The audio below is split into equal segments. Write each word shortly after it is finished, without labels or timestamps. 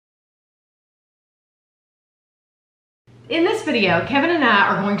In this video, Kevin and I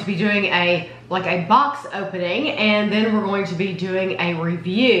are going to be doing a box opening, and then we're going to be doing a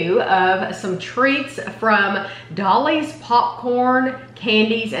review of some treats from Dolle's Popcorn,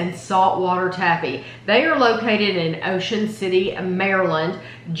 Candies, and Saltwater Taffy. They are located in Ocean City, Maryland.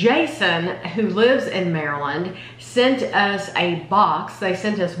 Jason, who lives in Maryland, sent us a box. They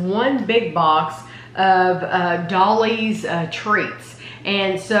sent us one big box of Dolle's treats.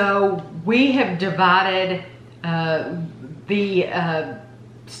 And so we have divided the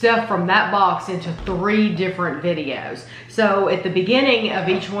stuff from that box into 3 different videos. So at the beginning of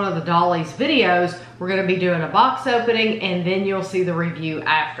each one of the Dolle's videos, we're going to be doing a box opening, and then you'll see the review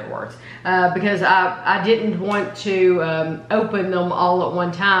afterwards. Because I didn't want to open them all at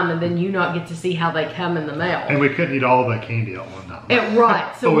one time and then you not get to see how they come in the mail. And we couldn't eat all of that candy at one time.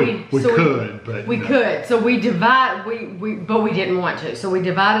 Right. So we could, but we could. So we divide. But we didn't want to. So we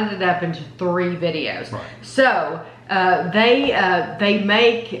divided it up into 3 videos. Right. So they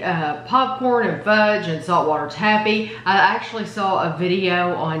make popcorn and fudge and saltwater taffy. I actually saw a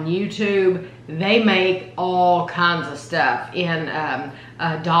video on YouTube. They make all kinds of stuff in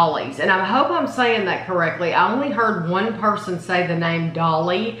Dolle's, and I hope I'm saying that correctly. I only heard one person say the name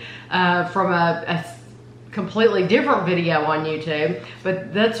Dolle from a completely different video on YouTube,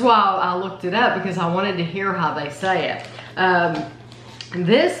 but that's why I looked it up, because I wanted to hear how they say it.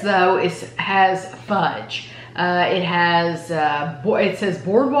 This though has fudge. It says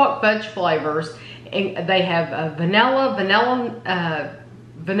Boardwalk Fudge flavors, and they have vanilla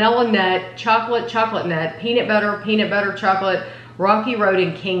nut, chocolate nut, peanut butter chocolate, Rocky Road,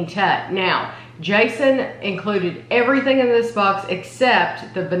 and King Tut. Now, Jason included everything in this box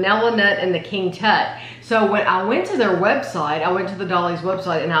except the vanilla nut and the King Tut. So when I went to their website, I went to the Dolle's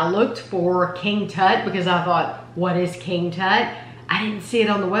website and I looked for King Tut, because I thought, what is King Tut? I didn't see it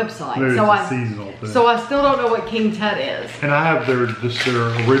on the website. Maybe so it's a seasonal thing. So I still don't know what King Tut is. And I have their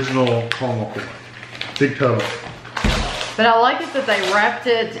original caramel corn. Big tub. But I like it that they wrapped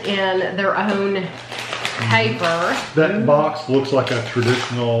it in their own paper. That box looks like a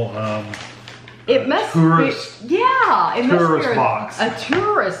traditional it must tourist, be, yeah, it tourist must be box. a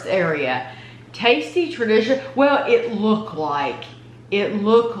tourist area. Tasty tradition. Well, it looked like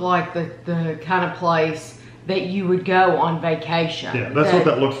the kind of place that you would go on vacation. Yeah, that's what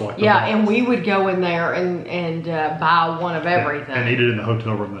that looks like. Yeah, and we would go in there and buy one of everything. And eat it in the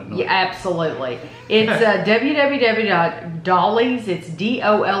hotel room that night. Yeah, absolutely. It's www.dolles, it's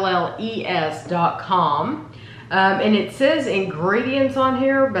DOLLES.com. And it says ingredients on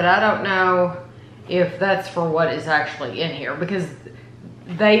here, but I don't know if that's for what is actually in here, because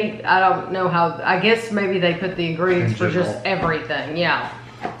I don't know how, I guess maybe they put the ingredients for just everything. Yeah.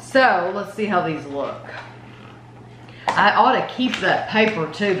 So let's see how these look. I ought to keep that paper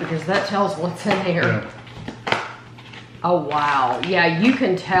too, because that tells what's in here. Yeah. Oh wow. Yeah, you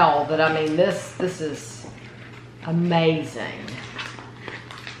can tell that, I mean, this is amazing.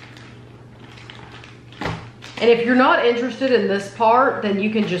 And if you're not interested in this part, then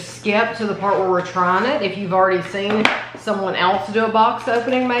you can just skip to the part where we're trying it. If you've already seen someone else do a box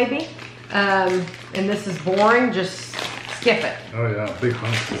opening maybe, and this is boring, just skip it. Oh yeah, big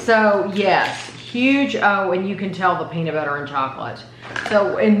hunk. So yes, huge. Oh, and you can tell the peanut butter and chocolate.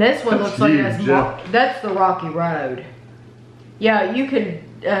 So, and this one looks like it has that's the Rocky Road. Yeah, you can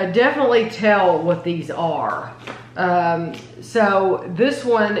definitely tell what these are. So this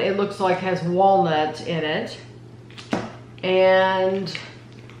one, it looks like has walnut in it. And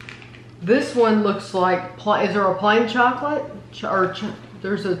this one looks like, is there a plain chocolate?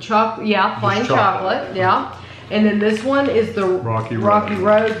 There's a chocolate, yeah, plain chocolate, yeah. And then this one is the Rocky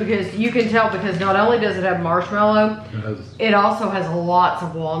Road, because you can tell, because not only does it have marshmallow, it also has lots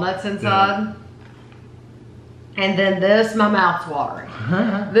of walnuts inside. Yeah. And then this, my mouth's watering.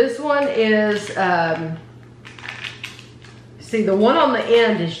 This one is, see, the one on the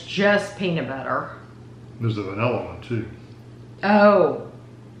end is just peanut butter. There's a vanilla one too. Oh,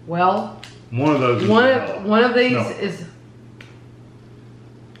 well. One of those is vanilla. One of these is.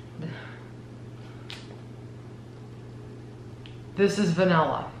 This is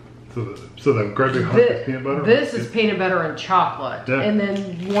vanilla. So the great big hunk is peanut butter? This is peanut butter and chocolate. Yeah. And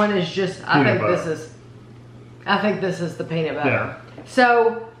then one is just, I think this is the peanut butter. Yeah.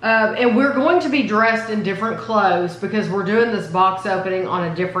 So, and we're going to be dressed in different clothes, because we're doing this box opening on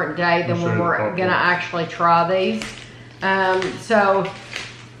a different day than when we're going to actually try these. So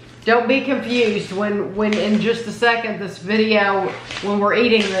don't be confused when in just a second this video, when we're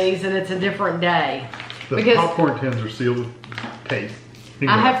eating these and it's a different day. The popcorn tins are sealed with tape.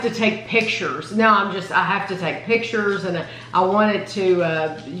 I have to take pictures. No, I have to take pictures, and I wanted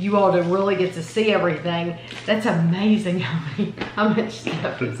to, you all to really get to see everything. That's amazing how much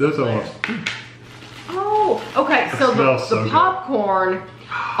stuff That's awesome. Oh, okay, so the popcorn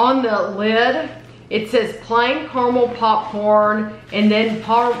on the lid, it says plain caramel popcorn, and then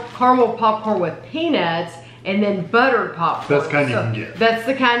caramel popcorn with peanuts, and then buttered popcorn. That's the kind you can get. That's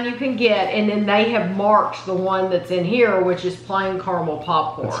the kind you can get, and then they have marked the one that's in here, which is plain caramel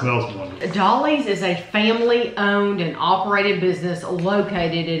popcorn. It smells wonderful. Dolle's is a family-owned and operated business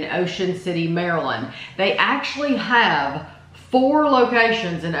located in Ocean City, Maryland. They actually have 4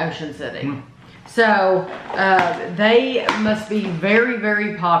 locations in Ocean City. So they must be very,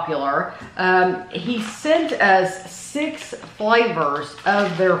 very popular. He sent us 6 flavors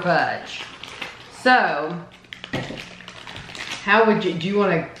of their fudge. So, how would you, do you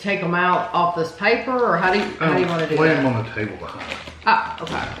want to take them out off this paper, or how do you want to do that? Lay them on the table behind. Ah,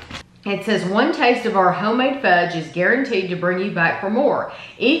 okay. It says, one taste of our homemade fudge is guaranteed to bring you back for more.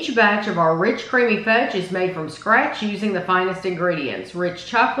 Each batch of our rich, creamy fudge is made from scratch using the finest ingredients. Rich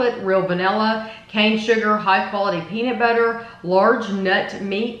chocolate, real vanilla, cane sugar, high-quality peanut butter, large nut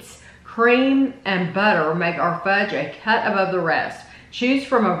meats, cream, and butter make our fudge a cut above the rest. Choose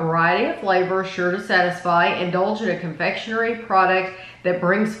from a variety of flavors sure to satisfy. Indulge in a confectionery product that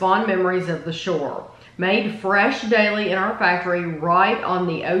brings fond memories of the shore. Made fresh daily in our factory right on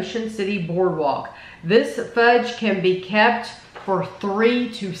the Ocean City boardwalk. This fudge can be kept for 3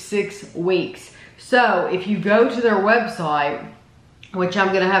 to 6 weeks. So if you go to their website, which I'm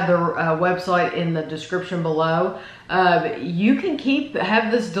going to have their website in the description below, you can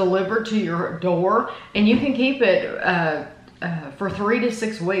have this delivered to your door, and you can keep it for 3 to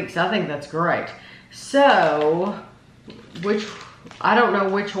 6 weeks. I think that's great. So, I don't know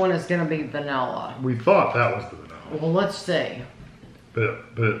which one is going to be vanilla. We thought that was the vanilla. Well, let's see. But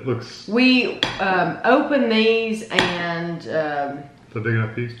it looks... We open these and... Is that big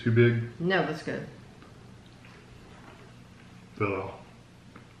enough piece? Too big? No, that's good. Fill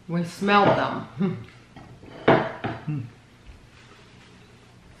We smelled them.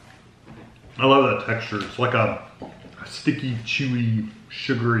 I love that texture. It's like a sticky, chewy,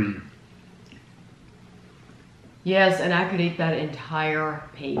 sugary. Yes, and I could eat that entire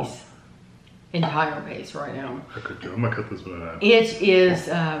piece. Entire piece right now. I could do. I'm gonna cut this one out. It is.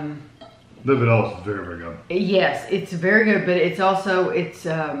 The vanilla is very, very good. Yes, it's very good, but it's also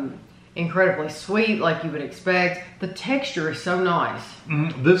incredibly sweet, like you would expect. The texture is so nice.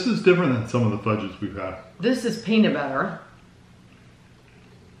 This is different than some of the fudges we've had. This is peanut butter.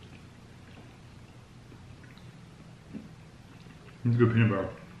 It's good peanut butter.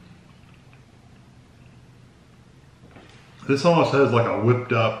 This almost has like a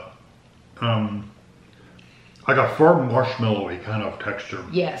whipped up, like a firm marshmallowy kind of texture.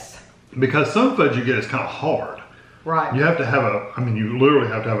 Yes. Because some fudge you get is kind of hard. Right. You have to have you literally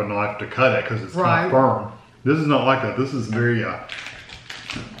have to have a knife to cut it because it's kind of firm. This is not like that. This is very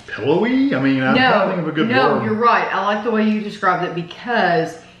pillowy. I'm trying to think of a good word. No, you're right. I like the way you described it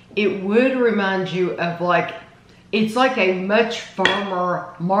because it would remind you of it's like a much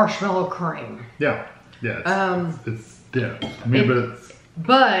firmer marshmallow cream. Yeah. Yeah. It's dense.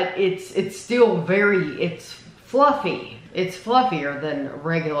 But it's still it's fluffy. It's fluffier than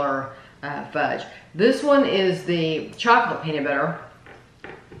regular fudge. This one is the chocolate peanut butter.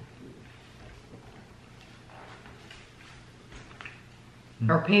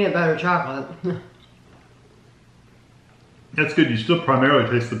 Or peanut butter chocolate. That's good. You still primarily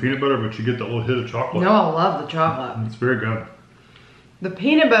taste the peanut butter, but you get that little hit of chocolate. No, I love the chocolate. It's very good. The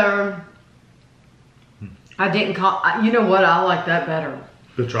peanut butter, I didn't call, you know what? I like that better.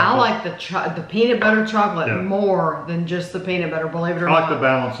 The chocolate. I like the peanut butter chocolate more than just the peanut butter, believe it or not. I like the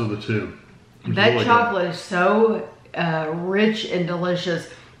balance of the two. That really chocolate is so rich and delicious.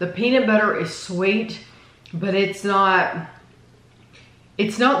 The peanut butter is sweet, but it's not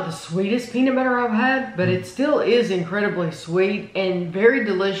the sweetest peanut butter I've had, but it still is incredibly sweet and very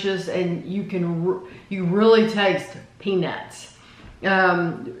delicious, and you really taste peanuts.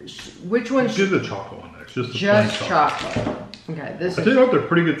 Which one? Give the chocolate one next. Just chocolate. Okay, this. I tell you what, they're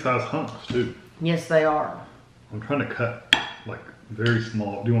pretty good sized hunks too. Yes, they are. I'm trying to cut like very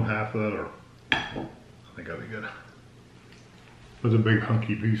small. Do you want half of that, or I think that'd be good. It's a big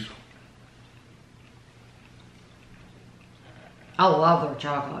hunky piece. I love their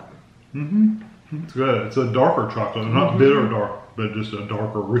chocolate. It's good. It's a darker chocolate, not bitter dark, but just a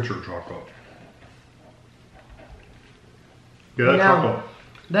darker, richer chocolate. Yeah,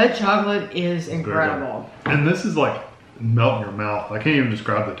 that chocolate is incredible. And this is like melt in your mouth. I can't even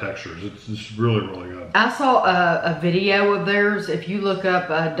describe the textures. It's just really, really good. I saw a video of theirs. If you look up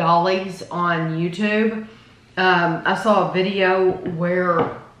Dolle's on YouTube, I saw a video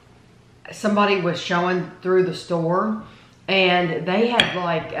where somebody was showing through the store, and they had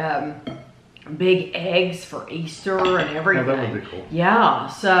like big eggs for Easter and everything. Oh, that would be cool. Yeah,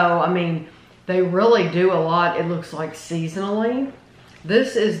 so I mean, they really do a lot. It looks like seasonally.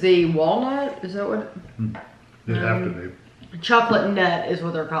 This is the walnut. Is that what? It'd have to be. Chocolate nut is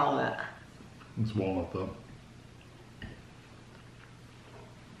what they're calling it. It's walnut though.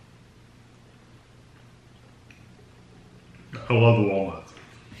 I love the walnuts.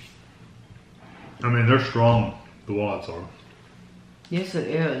 I mean, they're strong. The walnuts are. Yes, it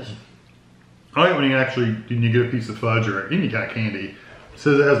is. I like when you get a piece of fudge or any kind of candy, it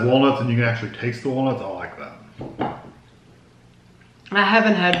says it has walnuts and you can actually taste the walnuts. I like that. I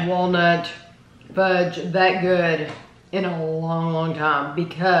haven't had walnut fudge that good in a long, long time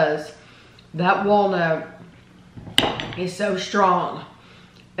because that walnut is so strong.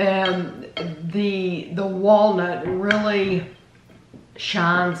 And the walnut really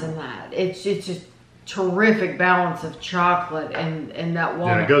shines in that. It's just terrific balance of chocolate and that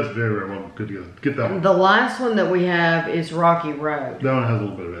walnut. Yeah, it goes very, very well. Good together. Get that one. The last one that we have is Rocky Road. That one has a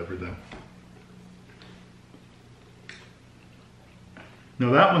little bit of everything.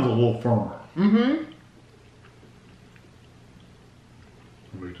 Now that one's a little firmer. Mm-hmm.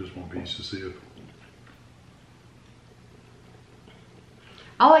 Maybe just one piece to see it.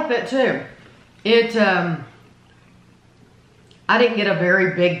 I like that too. I didn't get a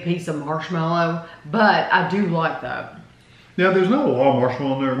very big piece of marshmallow, but I do like that. Yeah, there's not a lot of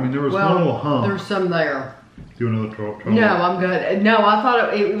marshmallow in there. I mean, there was one little hump. There's some there. Do another try. No, I'm good. No, I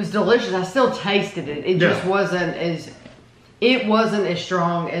thought it was delicious. I still tasted it. It just wasn't as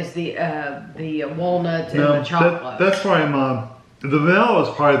strong as the walnuts and the chocolate. That's probably the vanilla is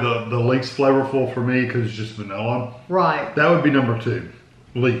probably the least flavorful for me because it's just vanilla. Right. That would be number 2,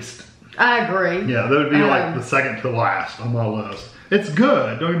 least. I agree. Yeah, that would be like the second to last on my list. It's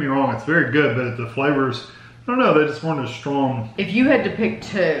good. Don't get me wrong. It's very good, but the flavors, I don't know. They just weren't as strong. If you had to pick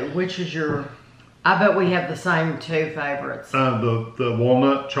 2, which is your? I bet we have the same 2 favorites. The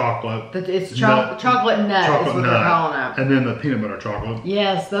walnut chocolate. It's chocolate nut is what they're calling it. And then the peanut butter chocolate.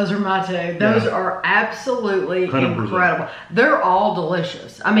 Yes, those are my 2. Those are absolutely 100%. Incredible. They're all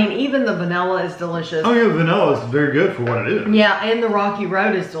delicious. I mean, even the vanilla is delicious. Oh yeah, the vanilla is very good for what it is. Yeah, and the Rocky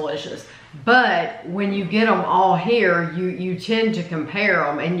Road is delicious. But when you get them all here, you tend to compare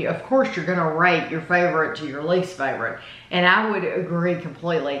them, and of course you're going to rate your favorite to your least favorite. And I would agree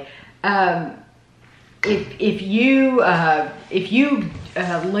completely. If you live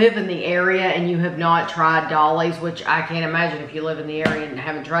in the area and you have not tried Dolle's, which I can't imagine if you live in the area and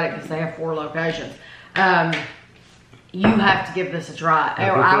haven't tried it because they have 4 locations, you have to give this a try.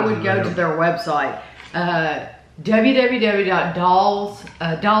 I would go to their website,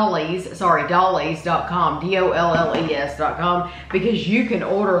 www.dolles.com, DOLLES.com, because you can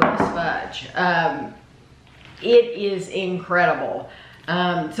order this fudge. It is incredible.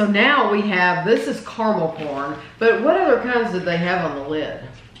 So now we have, this is caramel corn, but what other kinds did they have on the lid?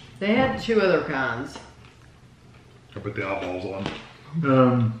 They had 2 other kinds. I put the eyeballs on.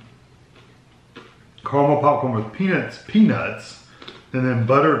 Caramel popcorn with peanuts, and then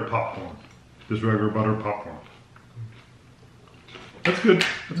buttered popcorn. Just regular buttered popcorn. That's good.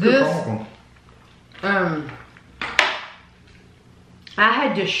 That's good caramel corn. I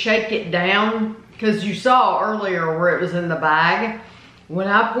had to shake it down because you saw earlier where it was in the bag. When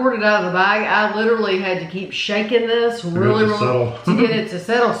I poured it out of the bag, I literally had to keep shaking this really to get it to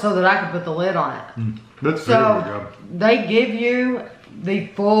settle so that I could put the lid on it. That's very good. They give you the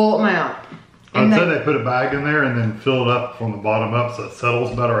full amount. I'd say they put a bag in there and then fill it up from the bottom up so it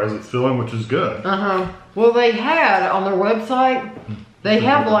settles better as it's filling, which is good. Well, they had on their website, they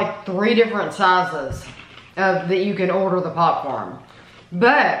have like 3 different sizes that you can order the popcorn.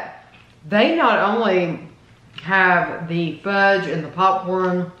 But they not only have the fudge and the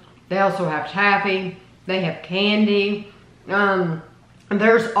popcorn, they also have taffy, they have candy, and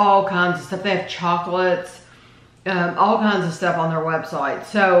there's all kinds of stuff. They have chocolates, all kinds of stuff on their website.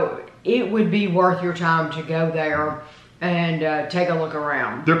 So it would be worth your time to go there and take a look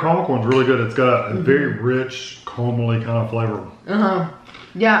around. Their caramel corn's really good. It's got a very rich, caramely kind of flavor.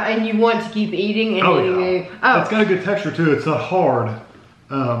 Yeah, and you want to keep eating and eating. It's got a good texture too. It's not hard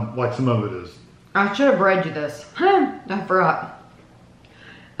like some of it is. I should have read you this. I forgot.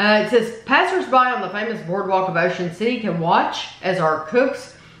 It says, passersby on the famous boardwalk of Ocean City can watch as our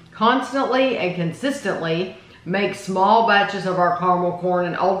cooks constantly and consistently make small batches of our caramel corn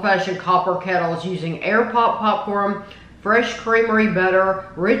in old-fashioned copper kettles using air pop popcorn, fresh creamery butter,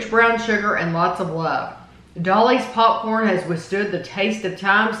 rich brown sugar, and lots of love. Dolle's popcorn has withstood the taste of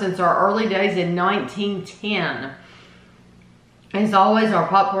time since our early days in 1910. As always, our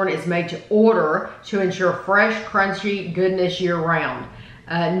popcorn is made to order to ensure fresh, crunchy goodness year-round.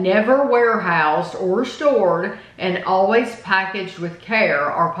 Never warehoused or stored, and always packaged with care,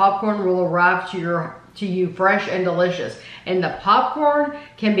 our popcorn will arrive to you fresh and delicious. And the popcorn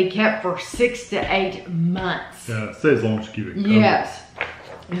can be kept for 6 to 8 months. Yeah, stay as long as you keep it covered. Yes.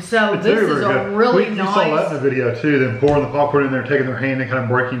 So It's this very, is very a good. really You nice. saw that in the video too. Them pouring the popcorn in there, taking their hand and kind of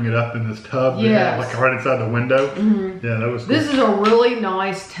breaking it up in this tub. They had, Yes. like right inside the window. Yeah, that was cool. This is a really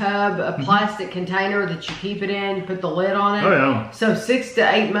nice tub, a plastic container that you keep it in. You put the lid on it. Oh, yeah. So 6 to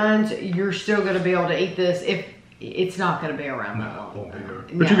 8 months, you're still going to be able to eat this. If it's not going to be around that long. Won't be there.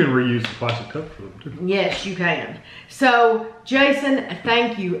 But you can reuse the plastic cup for them too. Yes, you can. So, Jason,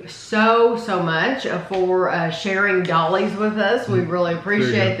 thank you so much for sharing Dolle's with us. We really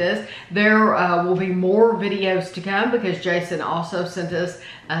appreciate this. There will be more videos to come because Jason also sent us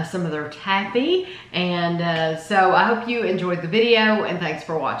some of their taffy. And so I hope you enjoyed the video, and thanks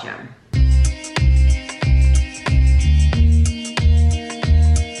for watching.